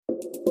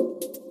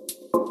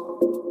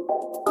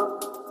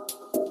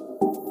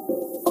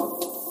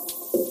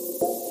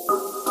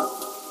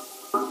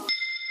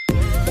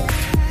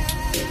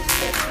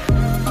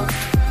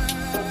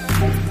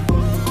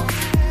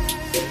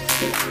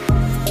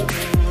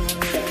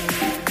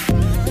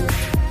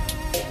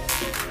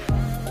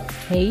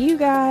Hey, you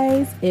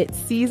guys, it's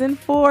season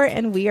 4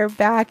 and we are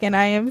back and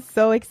I am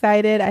so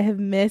excited. I have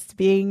missed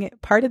being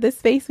part of this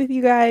space with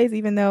you guys,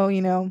 even though,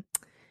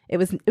 it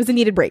was a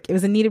needed break. It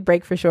was a needed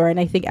break for sure. And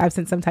I think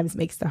absence sometimes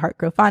makes the heart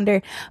grow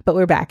fonder, but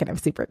we're back and I'm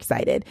super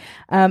excited.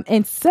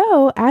 And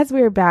so as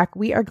we're back,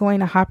 we are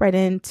going to hop right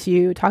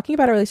into talking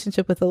about our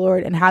relationship with the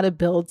Lord and how to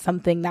build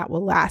something that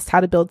will last,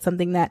 how to build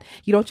something that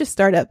you don't just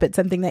start up, but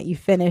something that you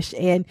finish.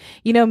 And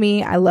you know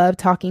me, I love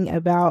talking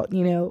about,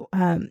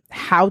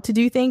 how to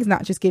do things,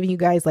 not just giving you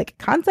guys like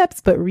concepts,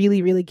 but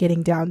really, really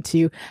getting down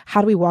to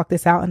how do we walk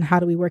this out and how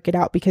do we work it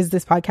out? Because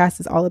this podcast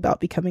is all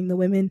about becoming the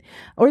women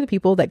or the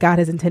people that God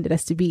has intended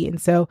us to be. And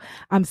so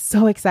I'm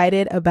so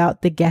excited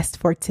about the guest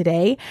for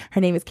today. Her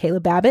name is Kayla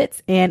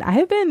Babbitts, and I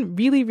have been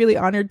really, really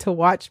honored to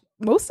watch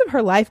most of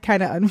her life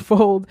kind of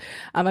unfold.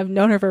 I've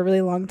known her for a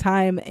really long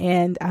time,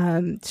 and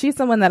she's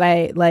someone that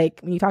I like.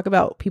 When you talk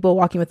about people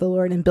walking with the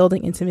Lord and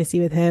building intimacy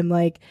with Him,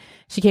 like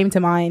she came to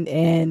mind,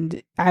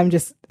 and I'm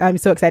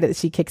so excited that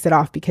she kicks it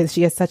off because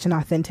she has such an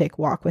authentic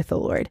walk with the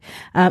Lord.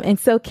 And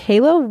so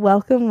Kayla,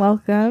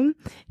 welcome.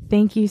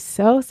 Thank you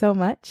so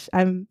much.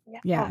 I'm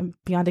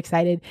beyond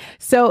excited.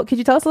 So could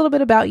you tell us a little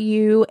bit about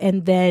you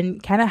and then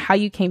kind of how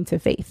you came to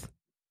faith?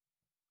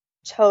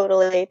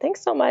 Totally.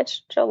 Thanks so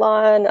much,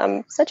 Jalon.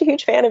 I'm such a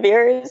huge fan of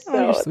yours.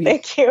 So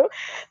thank you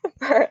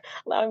for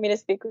allowing me to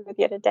speak with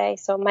you today.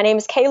 So my name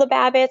is Kayla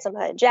Babbitts. I'm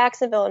a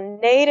Jacksonville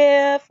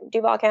native,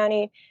 Duval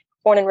County,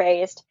 born and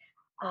raised.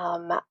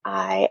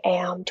 I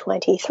am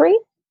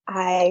 23.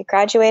 I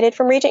graduated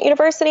from Regent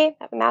University. I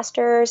have a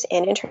master's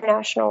in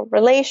international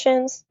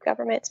relations.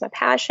 Government's my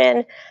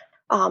passion.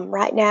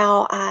 Right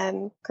now,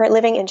 I'm currently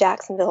living in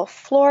Jacksonville,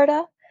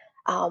 Florida.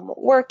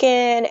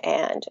 Working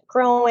and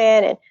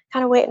growing and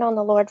kind of waiting on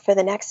the Lord for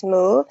the next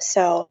move.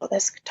 So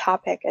this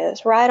topic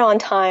is right on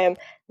time.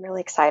 I'm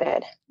really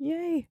excited.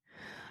 Yay.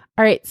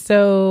 All right.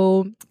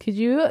 So could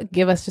you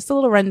give us just a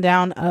little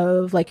rundown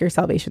of like your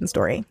salvation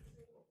story?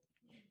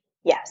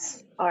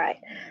 Yes. All right.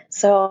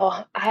 So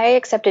I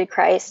accepted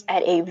Christ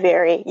at a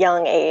very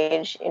young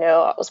age.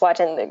 I was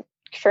watching the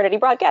Trinity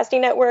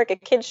Broadcasting Network, a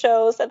kids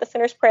show, said the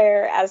sinner's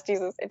prayer, asked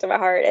Jesus into my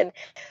heart, and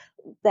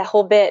that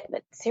whole bit.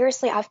 But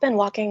seriously, I've been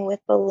walking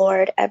with the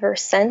Lord ever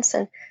since,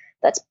 and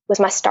that was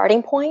my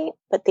starting point.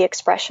 But the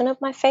expression of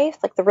my faith,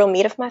 like the real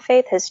meat of my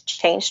faith, has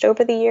changed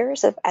over the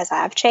years as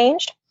I've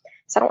changed.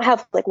 So I don't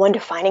have like one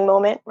defining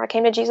moment where I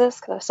came to Jesus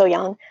because I was so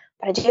young,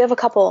 but I do have a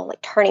couple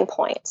like turning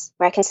points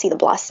where I can see the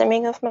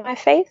blossoming of my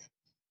faith.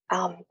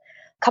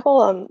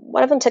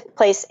 One of them took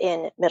place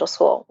in middle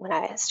school when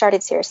I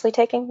started seriously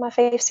taking my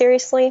faith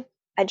seriously.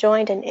 I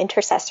joined an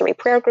intercessory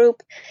prayer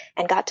group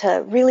and got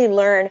to really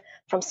learn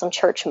from some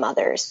church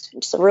mothers,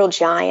 just real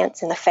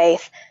giants in the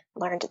faith.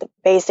 Learned the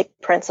basic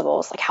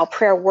principles, like how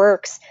prayer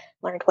works,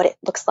 learned what it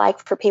looks like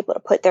for people to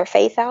put their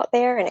faith out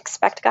there and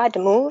expect God to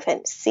move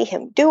and see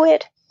Him do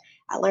it.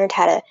 I learned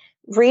how to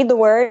read the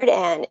Word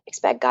and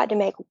expect God to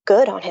make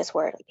good on His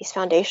Word, like these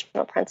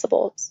foundational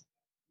principles.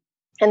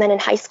 And then in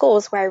high school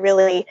is where I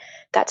really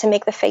got to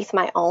make the faith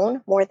my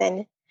own, more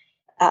than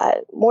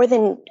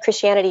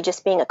Christianity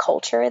just being a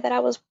culture that I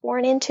was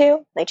born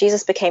into. Like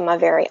Jesus became my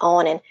very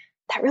own, and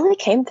that really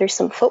came through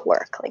some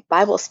footwork, like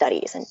Bible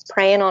studies and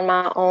praying on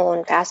my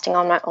own, fasting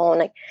on my own,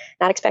 like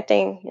not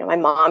expecting, my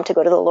mom to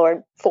go to the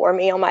Lord for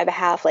me on my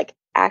behalf, like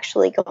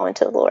actually going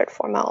to the Lord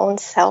for my own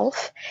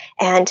self,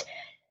 and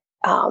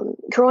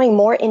growing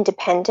more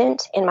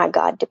independent in my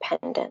God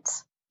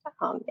dependence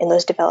in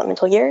those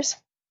developmental years.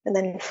 And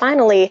then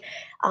finally,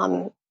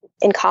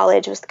 in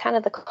college was kind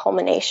of the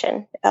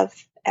culmination of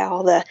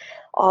all the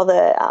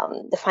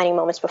defining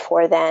moments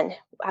before then.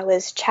 I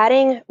was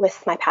chatting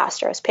with my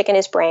pastor. I was picking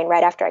his brain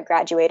right after I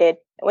graduated.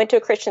 I went to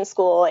a Christian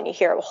school, and you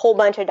hear a whole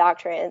bunch of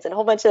doctrines and a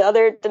whole bunch of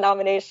other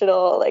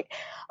denominational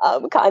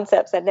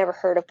concepts I'd never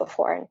heard of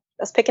before. And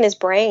I was picking his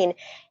brain,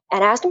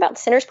 and I asked him about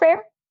the sinner's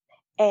prayer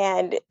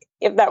and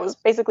if that was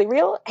basically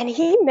real. And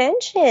he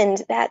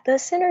mentioned that the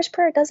sinner's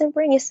prayer doesn't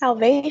bring you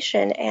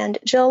salvation. And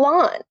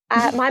Jalon,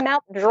 my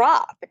mouth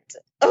dropped.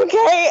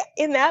 Okay.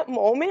 In that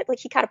moment, like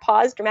he kind of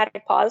paused,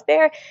 dramatic pause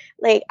there.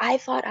 Like I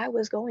thought I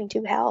was going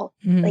to hell.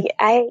 Mm-hmm. Like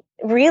I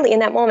really, in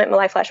that moment, my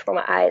life flashed before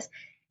my eyes,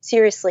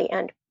 seriously.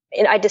 And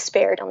I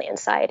despaired on the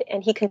inside.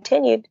 And he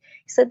continued,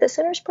 he said, the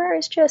sinner's prayer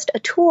is just a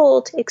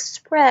tool to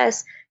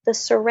express the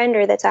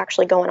surrender that's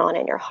actually going on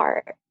in your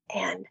heart.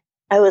 And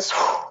I was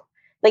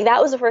like,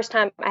 that was the first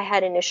time I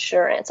had an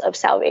assurance of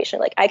salvation.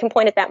 Like I can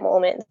point at that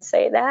moment and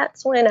say,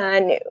 that's when I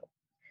knew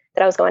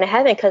that I was going to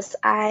heaven. Because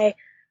I,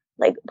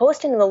 like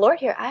boasting in the Lord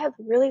here, I have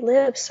really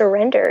lived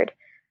surrendered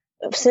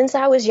since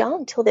I was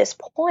young till this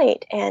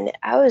point. And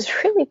I was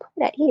really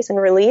put at ease and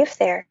relief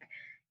there.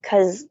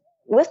 Because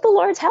with the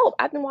Lord's help,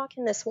 I've been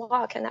walking this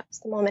walk. And that was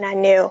the moment I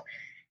knew.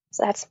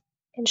 So that's,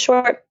 in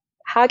short,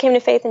 how I came to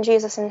faith in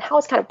Jesus and how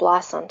it's kind of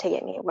blossomed to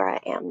get me where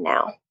I am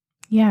now.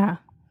 Yeah.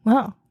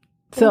 Well.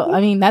 So, mm-hmm.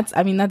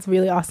 I mean, that's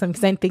really awesome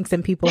because I think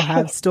some people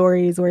have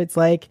stories where it's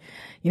like,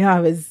 I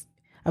was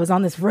I was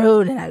on this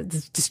road and I was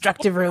this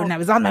destructive road and I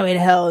was on my way to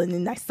hell. And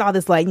then I saw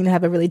this light,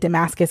 have a really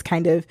Damascus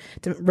kind of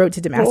road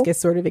to Damascus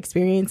sort of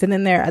experience. And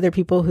then there are other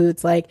people who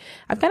it's like,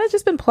 I've kind of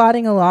just been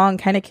plodding along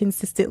kind of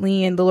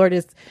consistently. And the Lord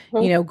has,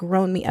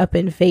 grown me up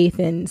in faith.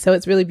 And so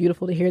it's really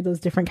beautiful to hear those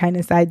different kind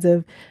of sides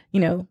of,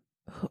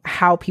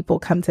 how people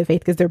come to faith,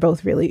 because they're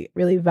both really,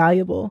 really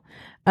valuable.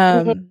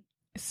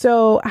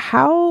 So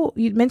how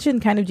you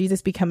mentioned kind of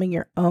Jesus becoming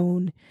your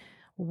own.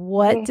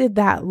 What did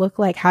that look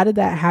like? How did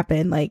that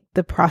happen? Like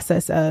the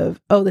process of,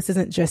 this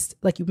isn't just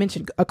like you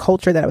mentioned a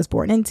culture that I was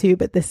born into,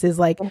 but this is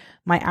like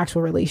my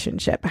actual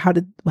relationship. How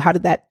did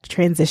that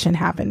transition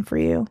happen for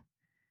you?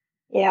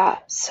 Yeah.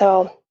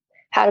 So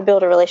how to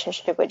build a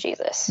relationship with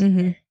Jesus.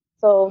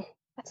 So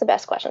that's the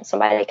best question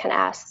somebody can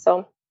ask.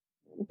 So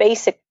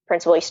basic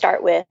principle, you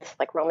start with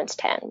like Romans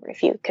 10, where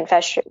if you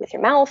confess with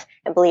your mouth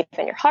and believe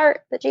in your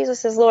heart that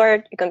Jesus is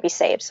Lord, you're going to be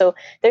saved. So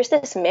there's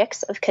this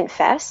mix of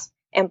confess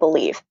and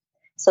believe.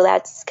 So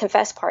that's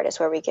confess part is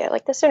where we get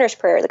like the sinner's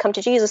prayer, the come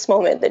to Jesus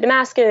moment, the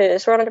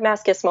road to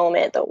Damascus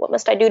moment, the what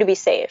must I do to be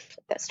saved,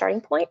 that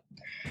starting point.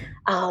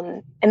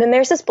 And then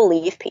there's this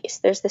belief piece.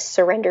 There's this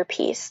surrender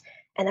piece.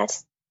 And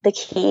that's the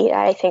key,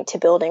 I think, to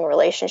building a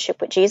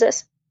relationship with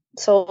Jesus.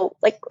 So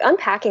like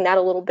unpacking that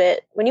a little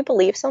bit, when you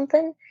believe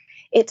something,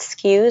 it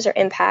skews or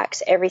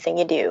impacts everything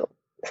you do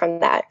from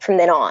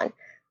then on.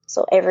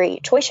 So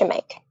every choice you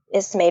make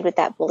is made with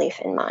that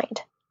belief in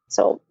mind.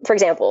 So, for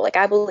example, like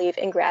I believe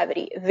in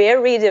gravity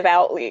very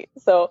devoutly.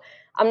 So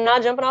I'm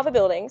not jumping off of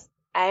buildings.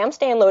 I am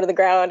staying low to the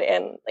ground.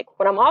 And like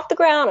when I'm off the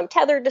ground, I'm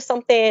tethered to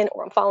something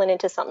or I'm falling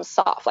into something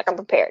soft. Like I'm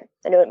prepared.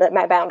 I know what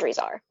my boundaries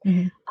are.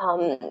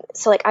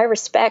 So like I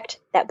respect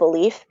that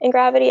belief in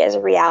gravity as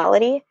a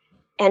reality.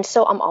 And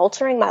so I'm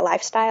altering my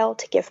lifestyle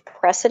to give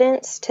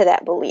precedence to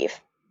that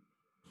belief.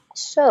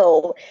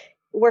 So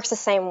it works the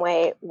same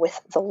way with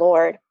the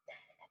Lord.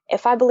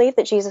 If I believe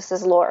that Jesus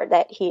is Lord,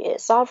 that he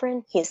is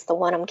sovereign, he's the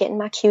one I'm getting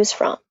my cues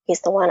from,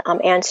 he's the one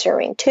I'm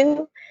answering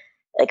to,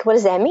 like, what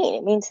does that mean?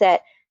 It means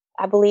that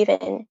I believe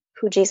in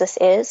who Jesus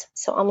is.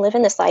 So I'm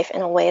living this life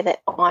in a way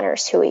that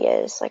honors who he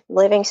is, like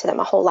living so that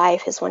my whole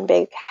life is one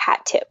big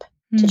hat tip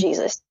to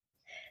Jesus.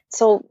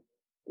 So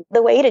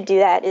the way to do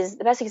that is,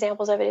 the best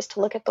examples of it is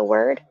to look at the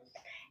word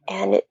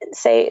and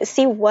see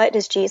who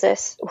does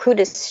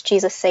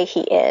Jesus say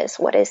he is?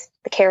 What is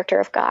the character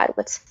of God?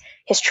 What's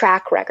his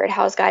track record?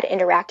 How has God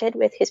interacted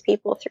with his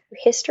people through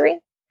history?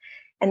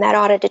 And that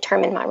ought to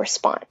determine my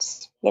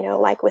response.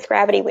 Like with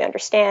gravity, we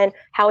understand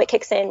how it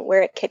kicks in,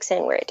 where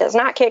it does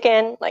not kick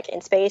in, like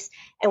in space,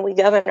 and we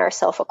govern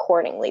ourselves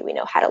accordingly. We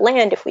know how to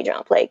land if we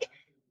jump, like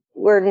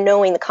we're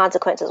knowing the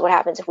consequences, what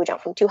happens if we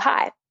jump from too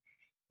high.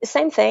 The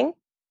same thing,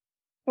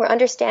 we're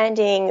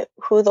understanding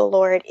who the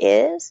Lord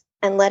is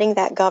and letting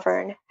that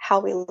govern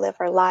how we live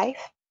our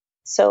life.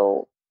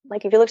 So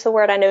like if you look at the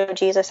word, I know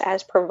Jesus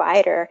as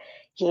provider.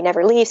 He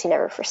never leaves, he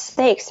never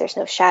forsakes. There's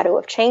no shadow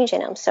of change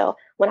in him. So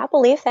when I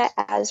believe that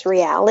as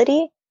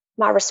reality,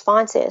 my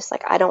response is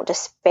like, I don't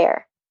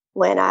despair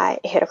when I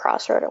hit a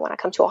crossroad or when I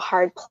come to a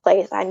hard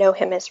place. I know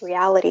him as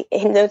reality.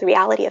 I know the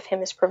reality of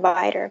him as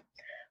provider.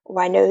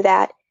 Or I know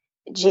that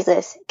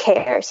Jesus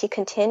cares. He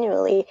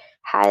continually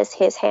has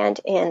his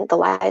hand in the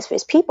lives of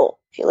his people.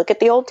 If you look at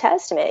the Old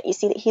Testament, you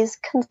see that he's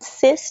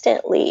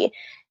consistently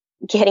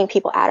getting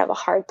people out of a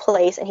hard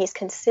place, and he's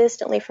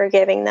consistently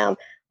forgiving them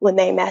when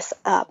they mess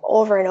up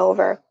over and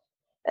over.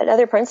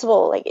 Another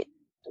principle, like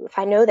if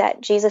I know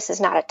that Jesus is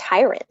not a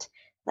tyrant,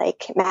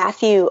 like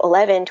Matthew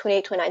 11,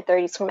 28, 29,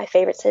 30, it's one of my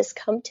favorites, says,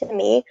 come to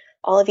me,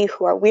 all of you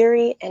who are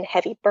weary and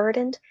heavy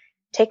burdened,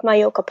 take my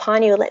yoke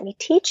upon you, let me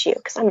teach you,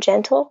 because I'm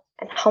gentle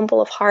and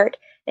humble of heart,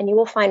 and you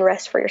will find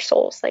rest for your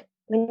souls. Like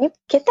when you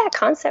get that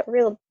concept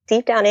real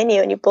deep down in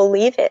you and you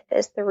believe it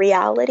as the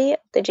reality of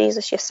the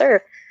Jesus you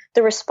serve,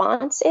 the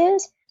response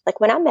is like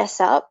when I mess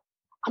up,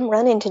 I'm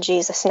running to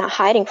Jesus, not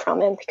hiding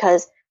from him,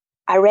 because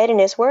I read in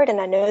his word and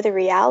I know the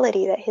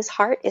reality that his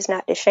heart is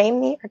not to shame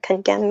me or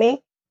condemn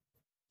me.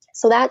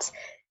 So that's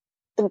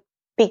the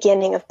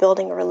beginning of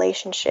building a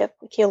relationship.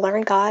 Like you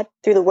learn God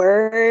through the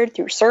word,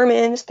 through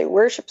sermons, through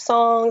worship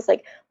songs,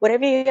 like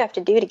whatever you have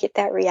to do to get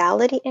that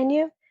reality in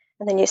you.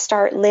 And then you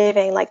start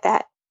living like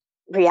that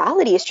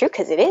reality is true,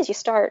 because it is. You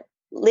start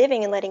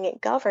living and letting it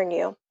govern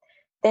you.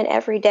 Then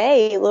every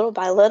day, little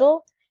by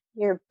little,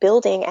 you're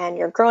building and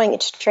you're growing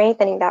and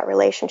strengthening that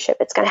relationship.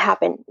 It's going to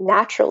happen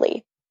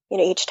naturally.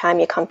 Each time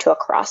you come to a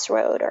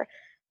crossroad or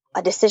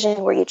a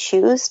decision where you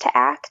choose to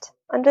act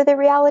under the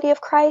reality of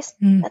Christ,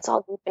 that's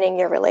all deepening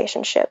your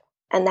relationship.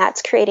 And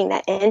that's creating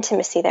that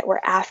intimacy that we're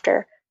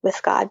after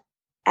with God.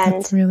 And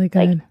that's really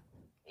good.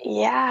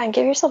 And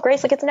give yourself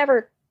grace. Like it's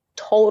never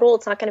total.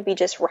 It's not going to be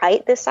just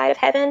right this side of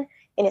heaven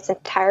in its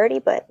entirety.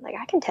 But like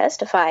I can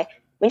testify,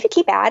 if you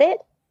keep at it,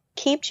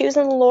 keep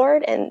choosing the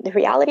Lord and the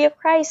reality of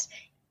Christ,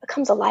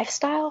 becomes a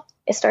lifestyle.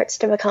 It starts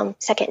to become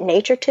second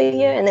nature to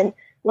you. And then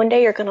one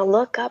day you're going to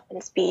look up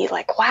and be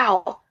like,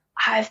 wow,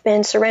 I've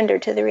been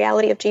surrendered to the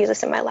reality of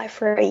Jesus in my life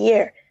for a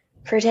year,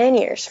 for 10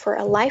 years, for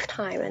a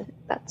lifetime. And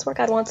that's where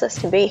God wants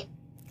us to be.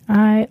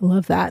 I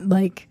love that.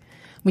 Like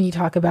when you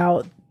talk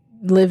about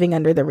living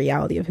under the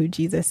reality of who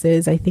Jesus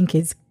is, I think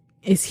is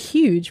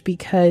huge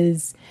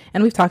because,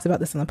 and we've talked about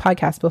this on the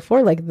podcast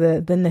before, like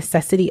the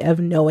necessity of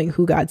knowing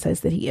who God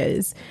says that he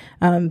is,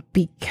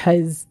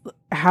 because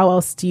how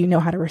else do you know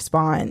how to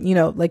respond? You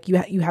know, like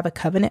you have a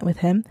covenant with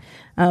him.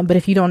 But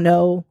if you don't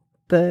know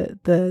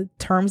the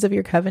terms of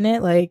your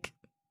covenant, like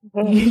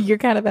you're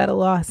kind of at a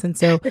loss. And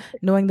so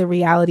knowing the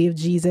reality of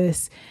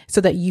Jesus so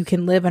that you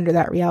can live under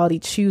that reality,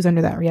 choose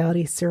under that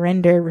reality,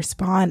 surrender,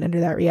 respond under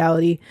that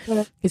reality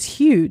is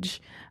huge.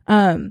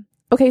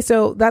 Okay.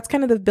 So that's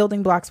kind of the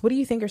building blocks. What do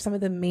you think are some of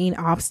the main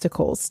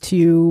obstacles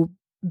to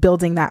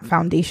building that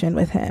foundation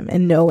with him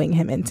and knowing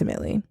him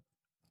intimately?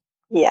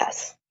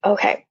 Yes.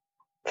 Okay.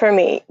 For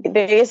me, the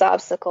biggest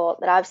obstacle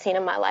that I've seen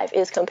in my life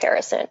is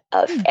comparison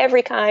of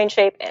every kind,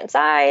 shape, and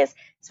size,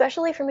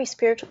 especially for me,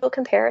 spiritual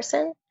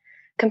comparison.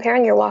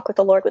 Comparing your walk with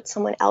the Lord with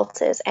someone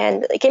else's.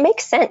 And like, it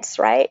makes sense,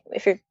 right?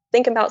 If you're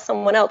thinking about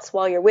someone else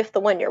while you're with the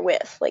one you're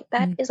with, like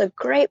that is a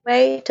great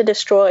way to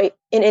destroy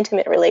an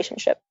intimate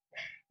relationship.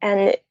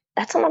 And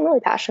that's something I'm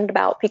really passionate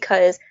about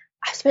because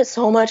I've spent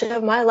so much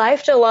of my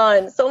life,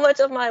 Jalon, so much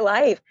of my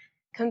life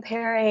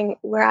comparing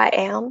where I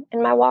am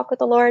in my walk with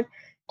the Lord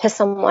to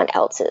someone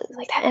else's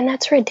like that. And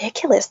that's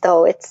ridiculous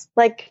though. It's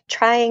like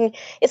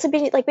it's a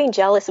bit like being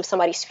jealous of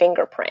somebody's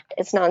fingerprint.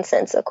 It's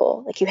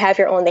nonsensical. Like you have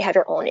your own, they have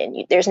your own,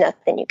 and there's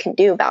nothing you can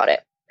do about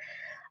it.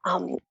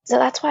 So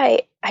that's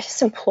why I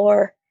just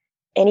implore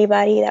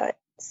anybody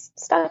that's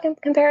stuck in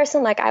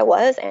comparison like I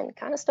was and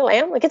kind of still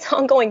am, like it's an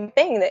ongoing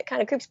thing that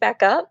kind of creeps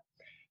back up,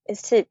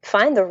 is to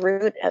find the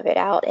root of it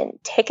out and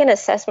take an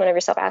assessment of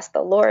yourself. Ask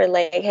the Lord,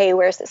 like, hey,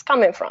 where's this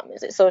coming from?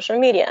 Is it social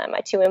media? Am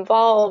I too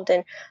involved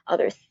in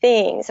other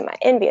things? Am I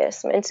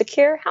envious? Am I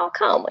insecure? How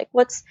come? Like,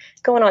 what's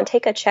going on?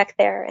 Take a check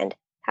there and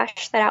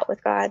hash that out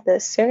with God.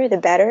 The sooner, the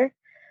better.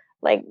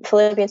 Like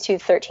Philippians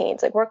 2:13,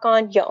 it's like, work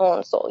on your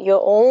own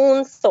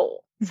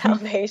soul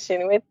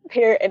salvation with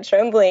fear and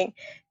trembling.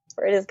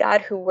 For it is God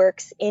who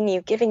works in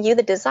you, giving you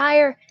the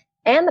desire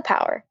and the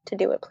power to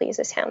do what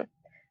pleases him.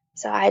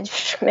 So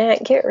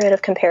get rid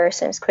of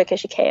comparison as quick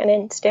as you can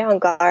and stay on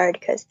guard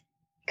because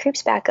it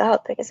creeps back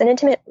up. Because an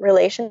intimate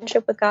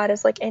relationship with God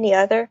is like any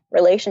other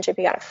relationship.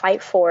 You got to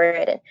fight for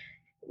it. And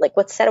like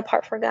what's set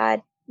apart for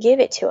God, give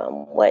it to him.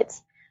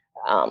 What's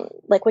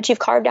like what you've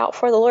carved out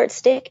for the Lord,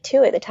 stick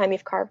to it the time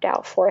you've carved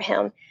out for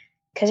him.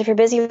 Because if you're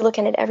busy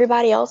looking at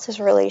everybody else's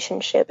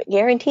relationship,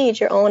 guaranteed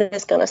your own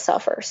is going to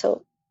suffer.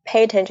 So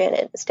pay attention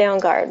and stay on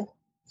guard.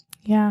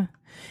 Yeah.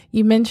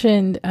 You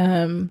mentioned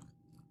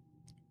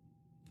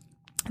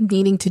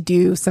needing to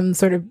do some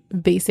sort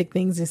of basic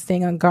things, just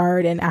staying on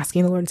guard and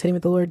asking the Lord and sitting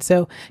with the Lord.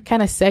 So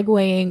kind of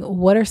segueing,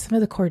 what are some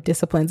of the core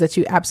disciplines that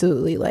you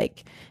absolutely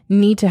like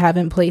need to have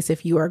in place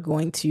if you are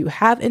going to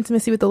have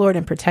intimacy with the Lord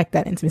and protect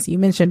that intimacy? You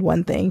mentioned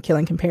one thing,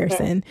 killing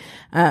comparison,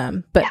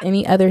 but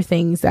any other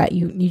things that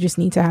you just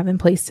need to have in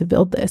place to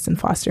build this and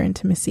foster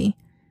intimacy?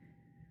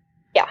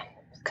 Yeah,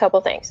 a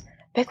couple things.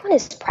 Big one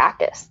is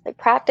practice. Like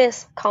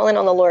practice calling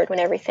on the Lord when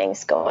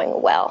everything's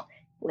going well,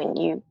 when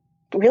you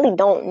really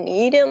don't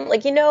need him.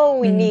 Like, we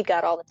need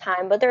God all the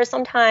time, but there are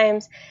some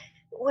times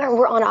where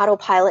we're on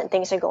autopilot and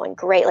things are going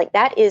great. Like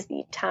that is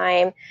the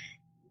time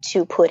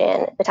to put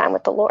in the time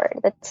with the Lord.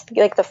 That's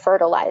like the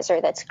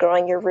fertilizer that's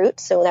growing your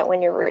roots so that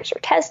when your roots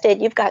are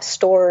tested, you've got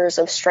stores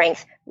of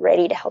strength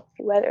ready to help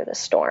you weather the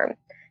storm.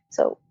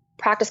 So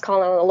practice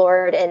calling on the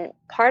Lord. And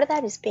part of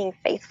that is being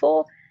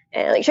faithful.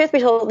 And like, truth be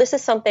told, this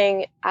is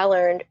something I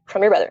learned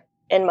from your brother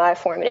in my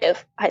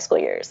formative high school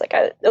years. Like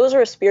those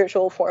are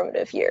spiritual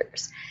formative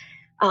years.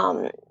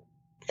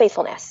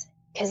 Faithfulness.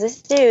 Because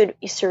this dude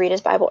used to read his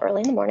Bible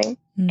early in the morning,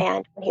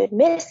 and when he would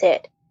miss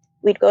it,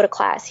 we'd go to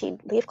class.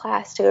 He'd leave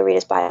class to go read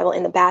his Bible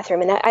in the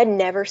bathroom, and I'd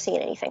never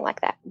seen anything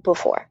like that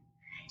before.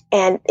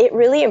 And it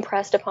really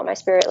impressed upon my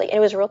spirit. Like, it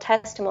was a real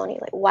testimony.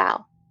 Like,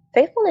 wow,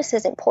 faithfulness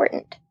is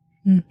important,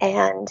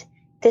 and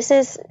this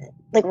is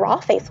like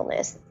raw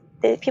faithfulness.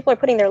 People are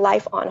putting their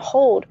life on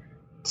hold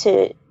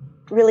to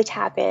really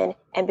tap in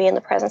and be in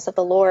the presence of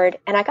the Lord.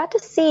 And I got to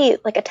see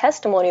like a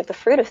testimony of the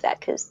fruit of that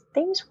because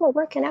things were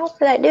working out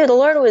for that dude. The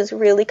Lord was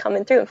really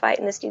coming through and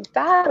fighting this dude's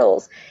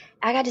battles.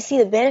 I got to see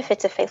the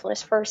benefits of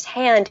faithfulness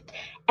firsthand.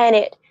 And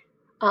it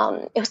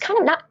was kind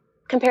of not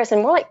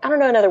comparison, more like, I don't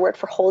know another word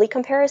for holy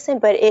comparison,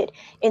 but it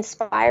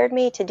inspired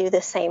me to do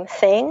the same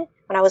thing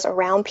when I was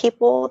around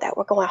people that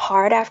were going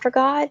hard after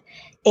God.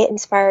 It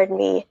inspired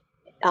me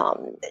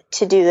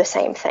to do the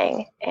same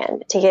thing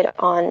and to get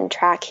on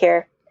track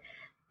here.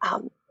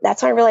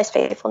 That's when I realized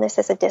faithfulness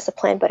is a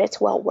discipline, but it's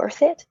well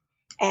worth it.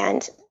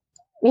 And,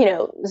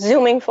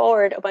 zooming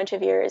forward a bunch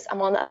of years,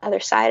 I'm on the other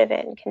side of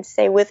it and can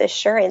say with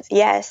assurance,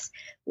 yes,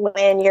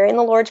 when you're in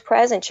the Lord's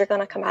presence, you're going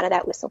to come out of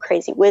that with some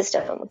crazy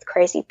wisdom, with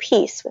crazy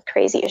peace, with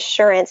crazy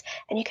assurance,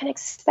 and you can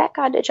expect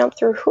God to jump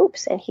through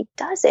hoops, and he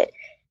does it.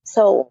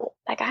 So,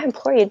 like, I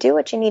implore you, do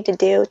what you need to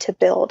do to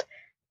build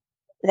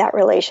that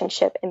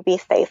relationship and be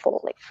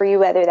faithful. Like, for you,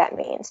 whether that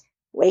means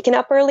waking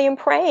up early and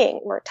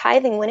praying, or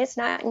tithing when it's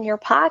not in your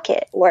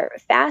pocket, or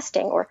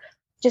fasting, or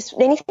just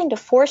anything to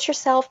force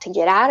yourself to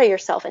get out of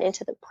yourself and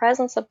into the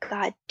presence of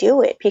God,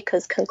 do it,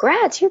 because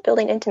congrats, you're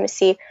building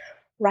intimacy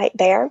right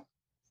there.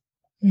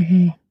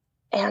 Mm-hmm.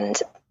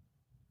 And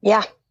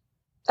yeah,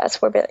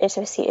 that's where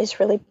intimacy is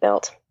really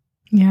built.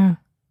 Yeah.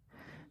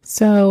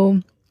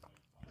 So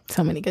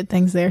many good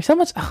things there. So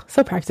much,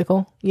 so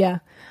practical. Yeah.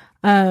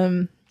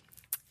 And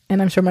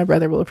I'm sure my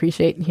brother will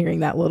appreciate hearing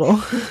that little,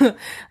 that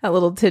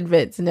little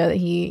tidbit to know that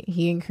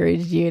he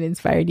encouraged you and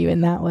inspired you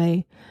in that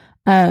way.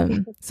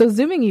 So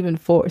zooming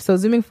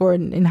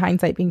forward in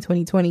hindsight being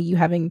 2020, you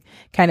having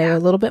kind of a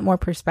little bit more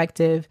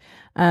perspective,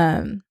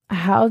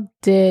 how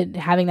did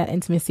having that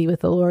intimacy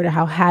with the Lord, or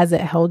how has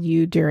it held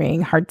you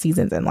during hard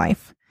seasons in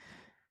life?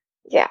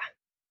 Yeah.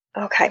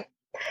 Okay.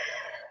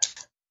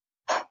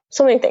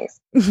 So many things.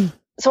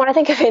 So when I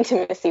think of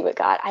intimacy with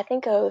God, I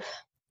think of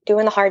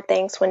doing the hard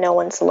things when no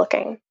one's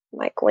looking.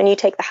 Like when you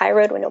take the high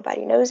road when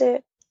nobody knows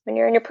it, when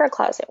you're in your prayer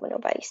closet when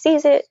nobody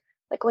sees it,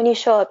 like when you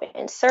show up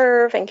and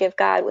serve and give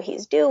God what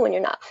he's due when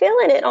you're not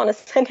feeling it on a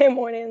Sunday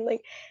morning.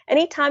 Like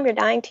anytime you're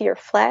dying to your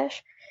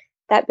flesh,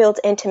 that builds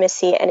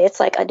intimacy, and it's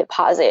like a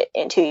deposit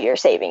into your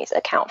savings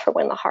account for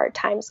when the hard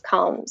times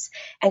comes.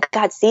 And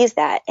God sees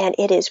that, and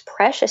it is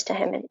precious to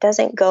him, and it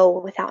doesn't go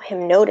without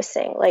him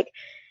noticing. Like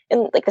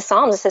in like the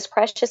Psalms, it says,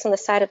 precious in the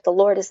sight of the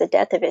Lord is the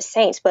death of his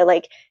saints. But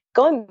like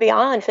going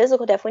beyond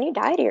physical death, when you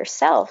die to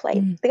yourself,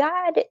 like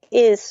God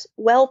is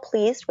well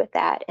pleased with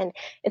that. And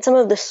it's some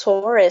of the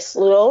sorest,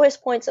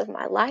 lowest points of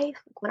my life,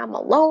 when I'm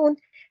alone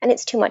and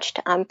it's too much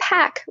to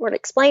unpack or to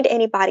explain to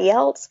anybody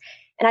else,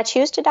 and I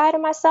choose to die to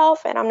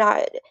myself, and I'm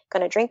not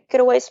going to drink it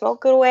away,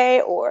 smoke it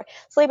away, or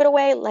sleep it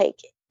away, like,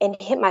 and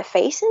hit my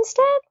face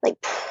instead. Like,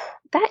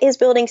 that is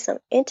building some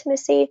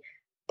intimacy,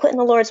 putting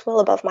the Lord's will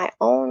above my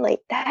own.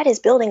 Like, that is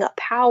building up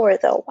power,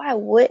 though. Why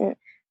wouldn't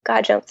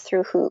God jump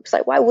through hoops?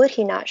 Like, why would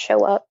he not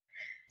show up?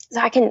 So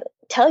I can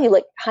tell you,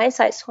 like,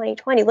 hindsight's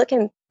 2020.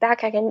 Looking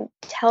back, I can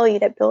tell you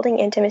that building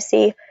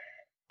intimacy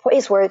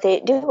is worth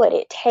it. Do what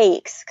it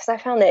takes. Because I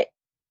found that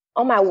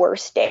on my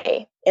worst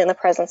day in the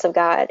presence of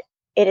God,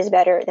 it is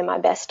better than my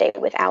best day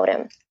without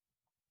him.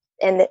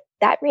 And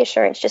that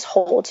reassurance just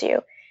holds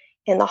you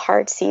in the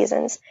hard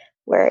seasons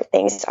where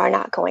things are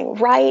not going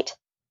right.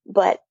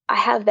 But I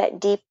have that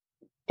deep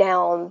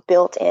down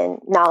built-in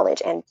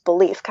knowledge and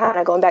belief, kind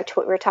of going back to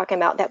what we were talking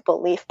about, that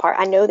belief part.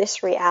 I know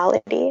this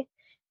reality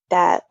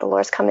that the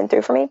Lord's coming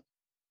through for me.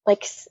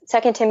 Like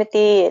 2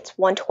 Timothy, it's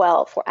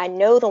 1:12, for I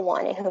know the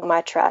one in whom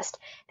I trust,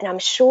 and I'm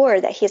sure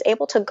that he is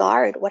able to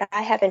guard what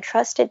I have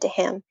entrusted to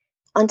him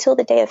until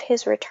the day of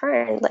his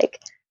return.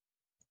 Like,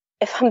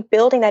 if I'm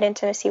building that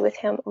intimacy with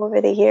him over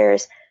the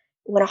years,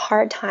 when a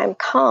hard time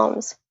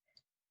comes,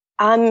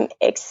 I'm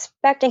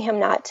expecting him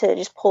not to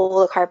just pull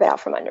the carpet out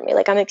from under me.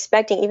 Like, I'm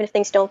expecting, even if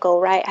things don't go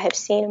right, I have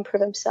seen him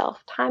prove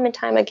himself time and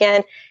time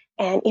again.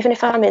 And even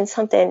if I'm in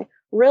something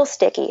real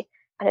sticky,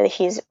 I know that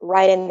he's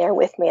right in there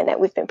with me, and that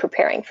we've been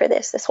preparing for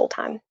this whole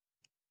time.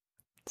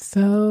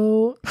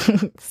 So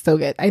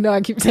good. I know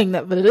I keep saying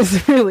that, but it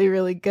is really,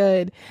 really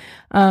good.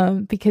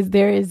 Because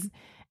there is,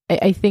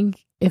 I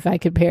think, if I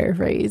could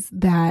paraphrase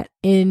that,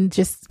 in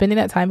just spending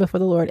that time before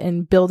the Lord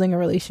and building a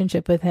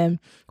relationship with him,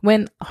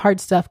 when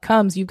hard stuff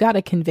comes, you've got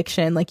a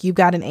conviction, like you've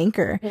got an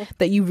anchor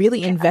that you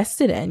really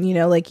invested in,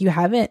 like you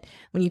haven't,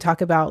 when you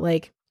talk about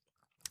like,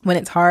 when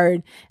it's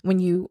hard, when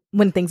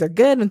things are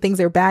good, when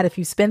things are bad, if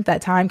you spent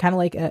that time kind of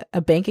like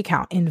a bank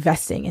account,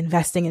 investing,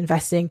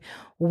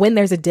 when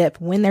there's a dip,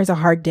 when there's a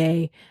hard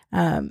day,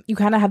 you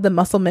kind of have the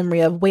muscle memory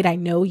of, wait, I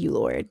know you,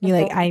 Lord. You're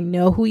like, I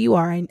know who you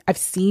are. I've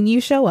seen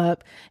you show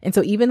up. And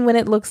so even when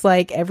it looks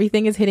like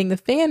everything is hitting the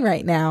fan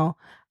right now,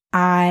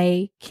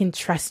 I can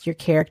trust your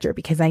character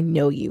because I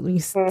know you. When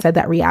you said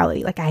that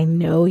reality, like, I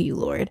know you,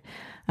 Lord.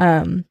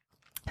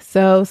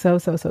 So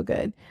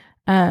good.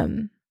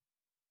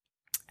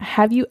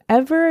 Have you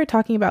ever,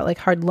 talking about like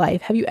hard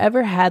life, have you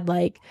ever had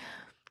like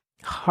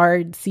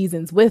hard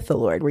seasons with the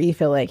Lord where you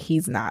feel like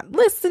he's not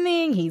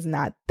listening, he's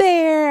not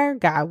there,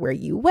 God, where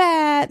you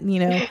at,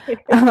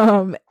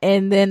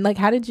 and then like,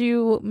 how did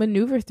you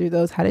maneuver through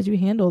those? How did you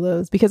handle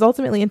those? Because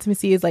ultimately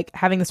intimacy is like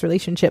having this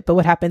relationship, but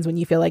what happens when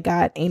you feel like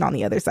God ain't on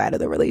the other side of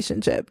the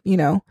relationship,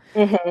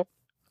 Mm-hmm.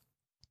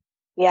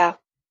 Yeah.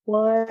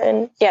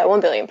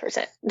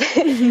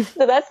 1,000,000,000%.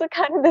 So that's the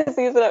kind of the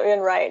season I'm in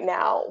right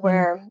now,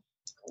 where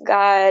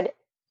God,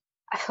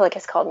 I feel like,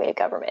 has called me to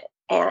government.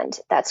 And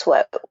that's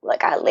what,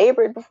 like, I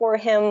labored before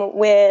him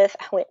with.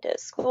 I went to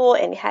school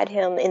and had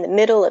him in the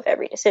middle of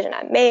every decision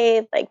I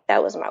made. Like,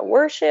 that was my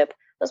worship,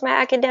 was my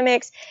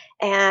academics.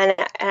 And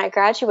I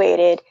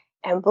graduated,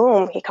 and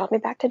boom, he called me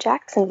back to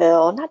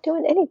Jacksonville, not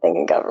doing anything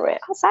in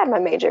government, outside my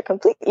major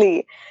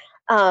completely.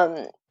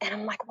 And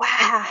I'm like, wow,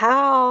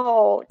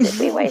 how did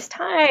we waste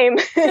time?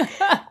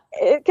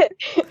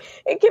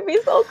 It can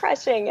be soul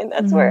crushing. And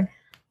that's where,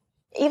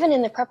 even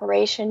in the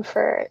preparation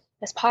for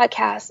this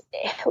podcast,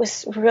 it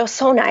was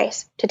so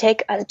nice to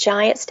take a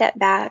giant step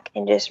back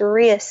and just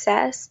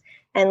reassess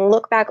and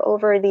look back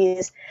over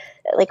these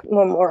like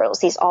memorials,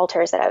 these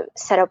altars that I've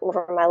set up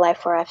over my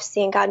life where I've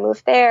seen God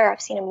move there,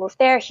 I've seen him move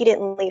there. He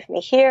didn't leave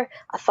me here.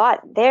 I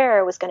thought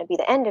there was going to be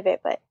the end of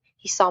it, but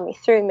he saw me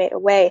through, made a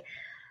way.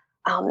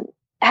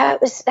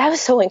 That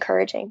was so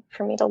encouraging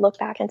for me to look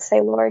back and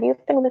say, Lord,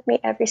 you've been with me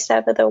every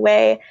step of the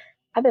way.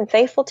 I've been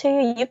faithful to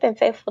you. You've been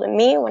faithful to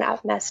me when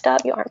I've messed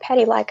up. You aren't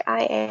petty like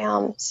I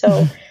am.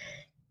 So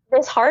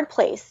this hard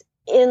place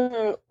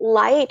in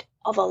light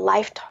of a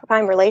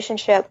lifetime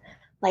relationship,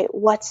 like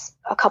what's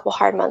a couple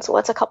hard months,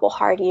 what's a couple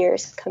hard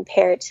years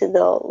compared to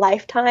the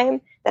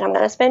lifetime that I'm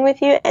going to spend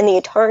with you and the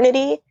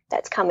eternity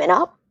that's coming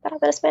up that I'm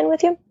going to spend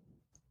with you.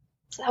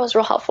 So that was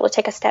real helpful to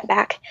take a step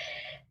back.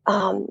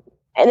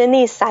 And in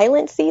these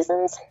silent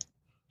seasons,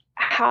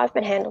 how I've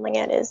been handling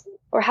it is,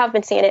 or have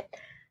been seeing it,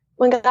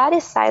 when God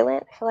is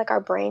silent, I feel like our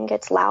brain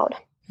gets loud.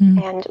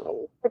 And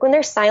like when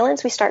there's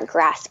silence, we start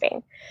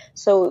grasping.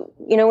 So,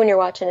 you know, when you're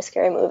watching a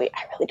scary movie,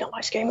 I really don't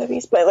watch scary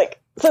movies, but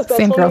like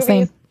suspenseful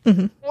movies,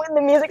 when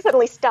the music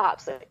suddenly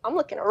stops, like, I'm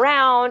looking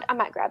around, I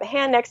might grab a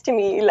hand next to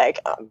me, like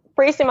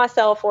bracing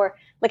myself, or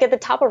like at the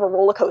top of a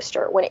roller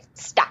coaster when it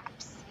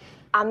stops.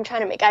 I'm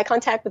trying to make eye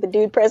contact with the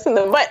dude pressing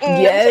the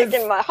button. Yes. I'm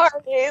checking my heart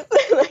rate.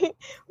 Like,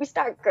 we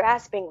start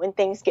grasping when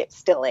things get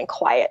still and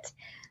quiet.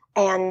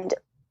 And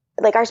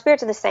like our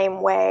spirits are the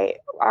same way.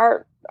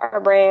 Our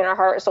brain, our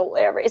heart, soul,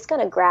 whatever, it's going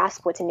to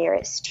grasp what's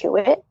nearest to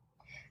it.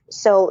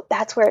 So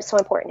that's where it's so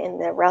important in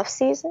the rough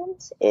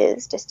seasons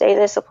is to stay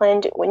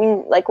disciplined. When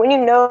you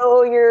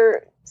know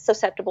you're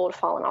susceptible to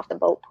falling off the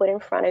boat, put in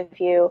front of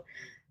you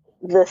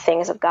the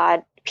things of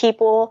God,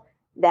 people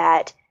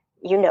that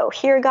you know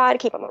hear God,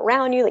 keep them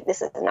around you. Like,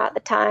 this is not the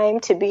time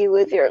to be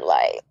with your,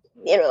 like,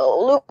 you know,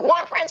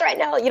 lukewarm friends right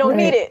now. You don't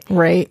need it.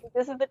 Right.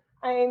 This is the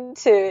time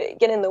to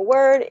get in the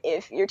Word.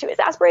 If you're too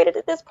exasperated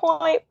at this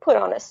point, put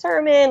on a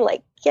sermon.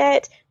 Like,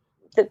 get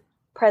the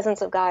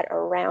presence of God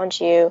around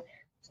you.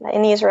 So that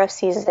in these rough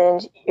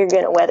seasons, you're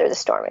going to weather the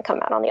storm and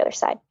come out on the other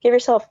side. Give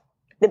yourself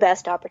the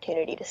best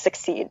opportunity to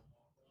succeed.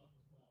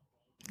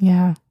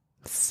 Yeah.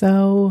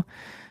 So,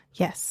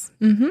 yes.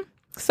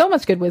 So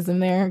much good wisdom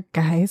there,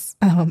 guys.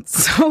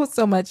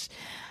 So much.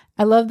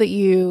 I love that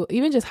you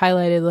even just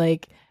highlighted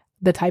like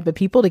the type of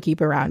people to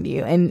keep around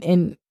you.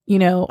 And, you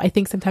know, I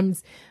think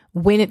sometimes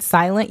when it's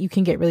silent, you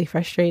can get really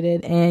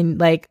frustrated and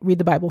like read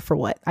the Bible for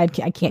what? I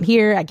can't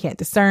hear, I can't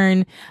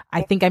discern.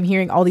 I think I'm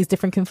hearing all these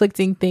different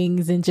conflicting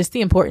things, and just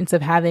the importance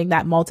of having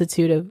that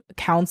multitude of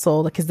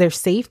counsel, because there's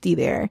safety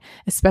there,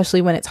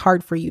 especially when it's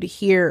hard for you to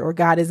hear or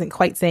God isn't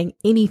quite saying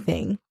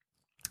anything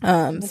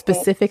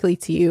specifically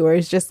to you, or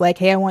it's just like,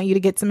 hey, I want you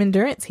to get some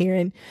endurance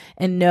here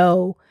and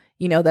know,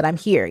 you know, that I'm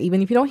here.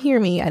 Even if you don't hear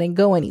me, I didn't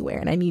go anywhere,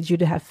 and I need you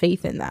to have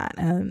faith in that.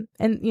 And,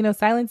 you know,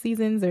 silent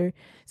seasons or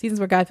seasons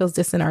where God feels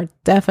distant are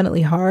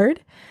definitely hard.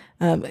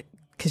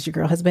 Cause your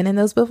girl has been in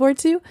those before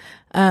too.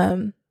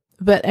 But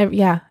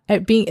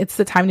it's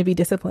the time to be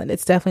disciplined.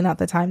 It's definitely not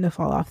the time to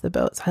fall off the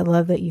boat. So I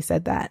love that you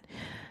said that.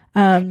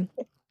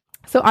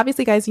 So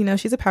obviously, guys, you know,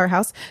 she's a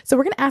powerhouse. So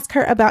we're going to ask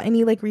her about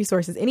any like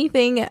resources,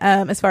 anything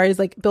as far as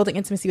like building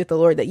intimacy with the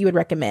Lord that you would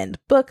recommend.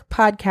 Book,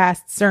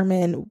 podcast,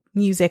 sermon,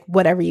 music,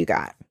 whatever you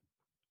got.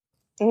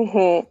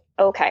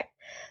 Okay.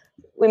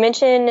 We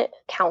mentioned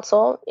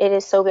counsel. It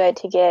is so good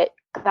to get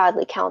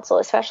godly counsel,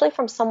 especially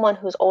from someone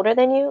who's older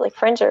than you. Like,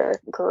 friends are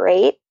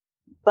great,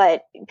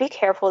 but be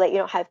careful that you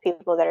don't have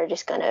people that are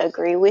just going to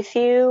agree with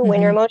you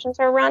when your emotions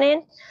are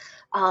running.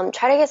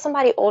 Try to get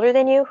somebody older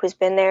than you who's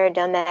been there,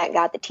 done that,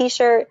 got the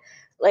t-shirt.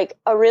 Like,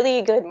 a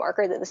really good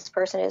marker that this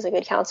person is a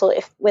good counsel,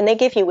 if when they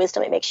give you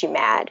wisdom, it makes you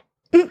mad.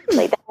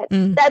 Like that,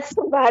 that's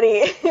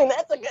somebody,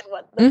 that's a good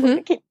one. That's one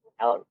to keep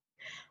out.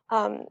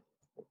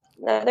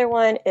 Another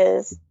one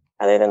is,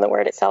 other than the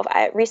word itself,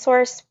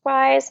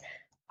 resource-wise,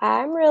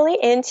 I'm really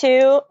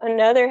into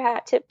another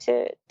hat tip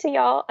to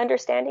y'all,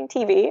 Understanding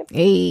TV.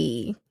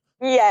 Hey.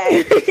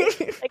 Yeah.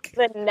 Like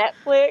the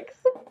Netflix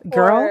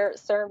girl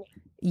sermon.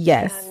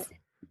 Yes.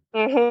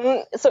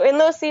 So in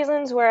those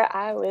seasons where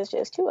I was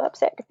just too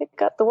upset to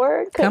pick up the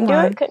word, couldn't do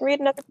it, couldn't read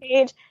another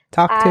page,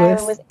 I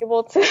was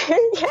able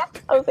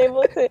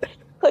to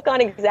click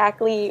on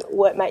exactly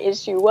what my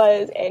issue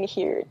was and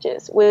hear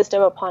just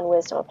wisdom upon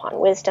wisdom upon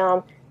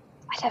wisdom.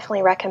 I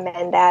definitely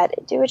recommend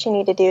that. Do what you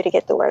need to do to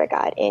get the word of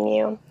God in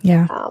you.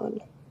 Yeah.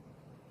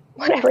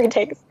 Whatever it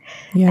takes.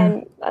 Yeah.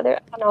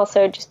 And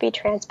also just be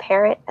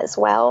transparent as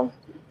well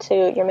to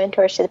your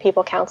mentors, to the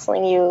people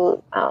counseling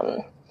you.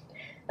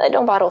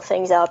 Don't bottle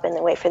things up and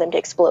then wait for them to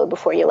explode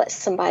before you let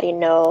somebody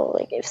know.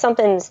 Like, if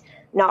something's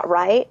not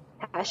right,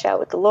 hash out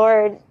with the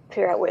Lord,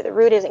 figure out where the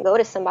root is, and go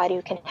to somebody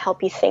who can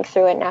help you think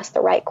through it and ask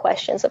the right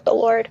questions of the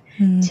Lord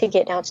to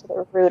get down to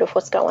the root of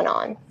what's going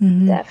on.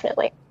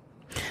 Definitely.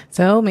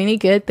 So many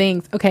good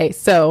things. Okay,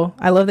 so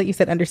I love that you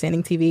said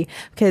Understanding TV,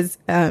 because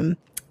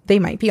they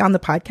might be on the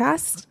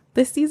podcast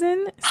this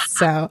season.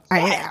 So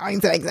I'm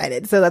so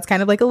excited. So that's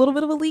kind of like a little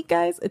bit of a leak,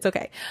 guys. It's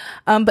okay.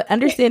 But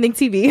Understanding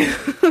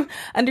TV,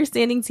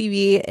 Understanding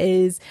TV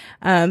is,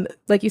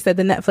 like you said,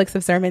 the Netflix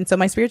of sermons. So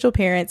my spiritual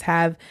parents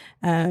have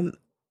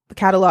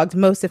cataloged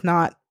most, if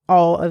not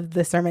all of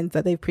the sermons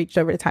that they've preached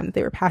over the time that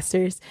they were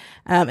pastors.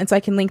 And so I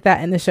can link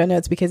that in the show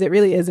notes because it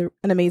really is an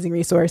amazing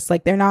resource.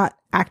 Like they're not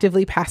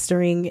actively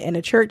pastoring in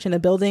a church, in a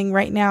building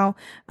right now,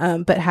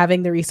 but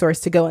having the resource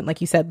to go and, like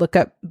you said, look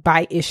up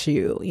by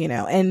issue,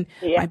 and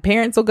my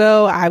parents will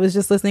go. I was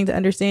just listening to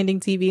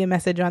Understanding TV, a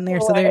message on there.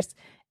 So there's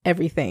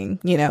everything,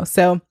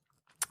 so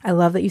I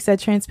love that you said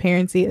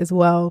transparency as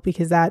well,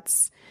 because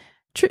that's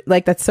true.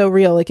 Like that's so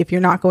real. Like if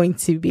you're not going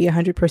to be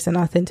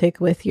 100% authentic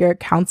with your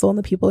counsel and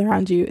the people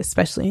around you,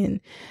 especially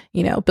in,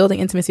 building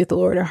intimacy with the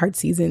Lord or hard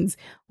seasons,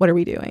 what are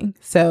we doing?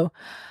 So,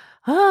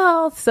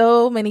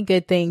 so many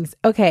good things.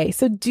 Okay.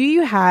 So do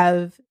you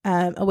have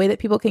a way that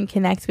people can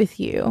connect with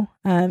you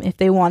if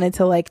they wanted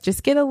to like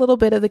just get a little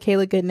bit of the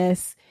Kayla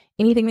goodness,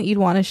 anything that you'd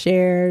want to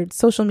share,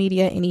 social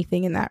media,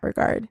 anything in that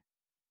regard?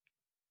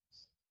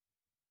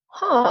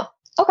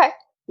 Okay.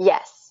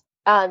 Yes.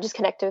 Just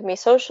connect with me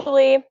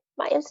socially.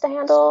 My Insta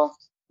handle,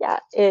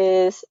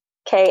 is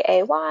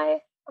KAY__BITZ,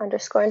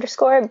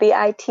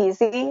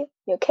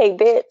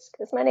 K-Bits,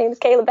 because my name is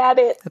Kayla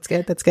Babbitt. That's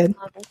good. That's good.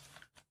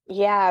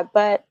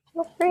 But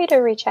feel free to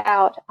reach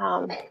out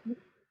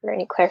for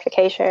any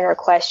clarification or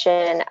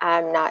question.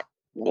 I'm not,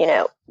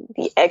 the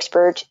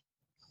expert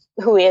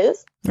who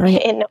is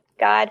in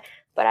God,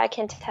 but I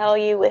can tell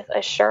you with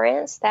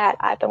assurance that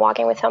I've been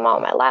walking with him all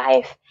my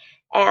life.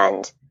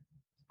 And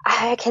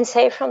I can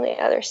say from the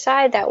other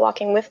side that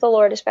walking with the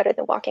Lord is better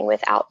than walking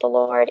without the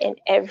Lord in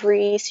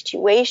every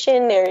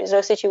situation. There is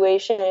no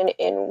situation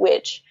in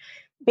which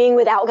being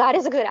without God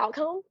is a good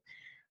outcome.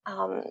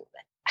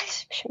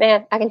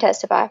 Man, I can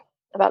testify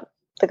about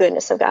the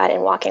goodness of God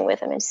and walking with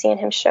him and seeing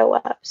him show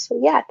up.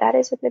 So that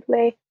is a good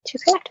way to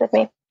connect with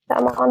me.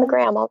 I'm on the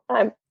gram all the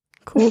time.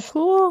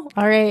 Cool.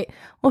 All right.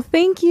 Well,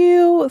 thank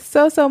you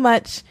so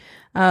much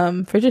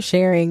for just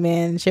sharing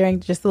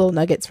just the little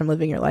nuggets from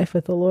living your life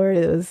with the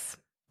Lord.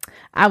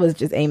 I was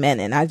just amen,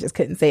 and I just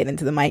couldn't say it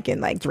into the mic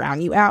and like drown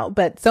you out,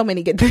 but so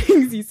many good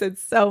things. You said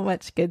so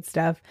much good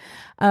stuff.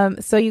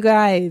 So you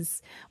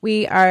guys,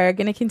 we are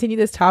going to continue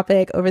this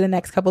topic over the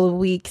next couple of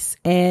weeks,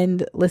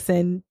 and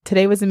listen,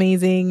 today was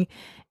amazing.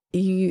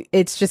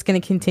 It's just going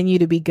to continue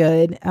to be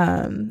good.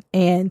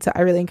 And so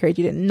I really encourage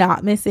you to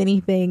not miss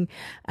anything.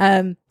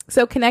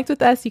 So connect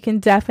with us. You can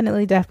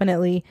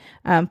definitely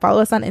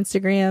follow us on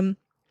Instagram.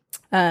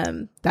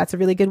 That's a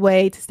really good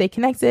way to stay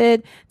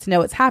connected, to know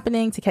what's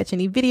happening, to catch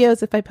any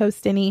videos if I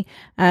post any.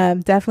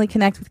 Definitely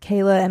connect with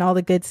Kayla and all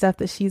the good stuff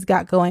that she's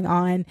got going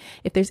on.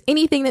 If there's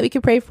anything that we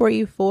could pray for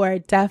you for,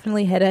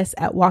 definitely hit us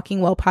at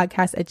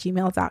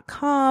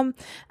walkingwellpodcast@gmail.com.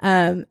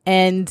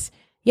 And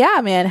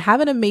yeah, man,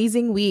 have an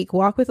amazing week.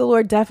 Walk with the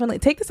Lord. Definitely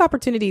take this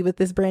opportunity with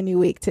this brand new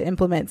week to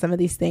implement some of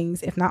these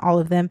things, if not all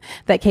of them,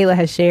 that Kayla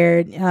has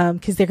shared,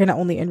 because they're going to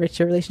only enrich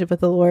your relationship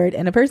with the Lord.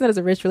 And a person that has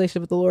a rich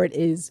relationship with the Lord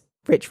is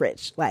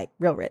rich, like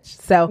real rich.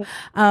 So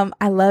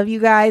I love you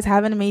guys.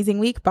 Have an amazing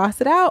week.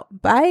 Boss it out.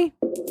 Bye.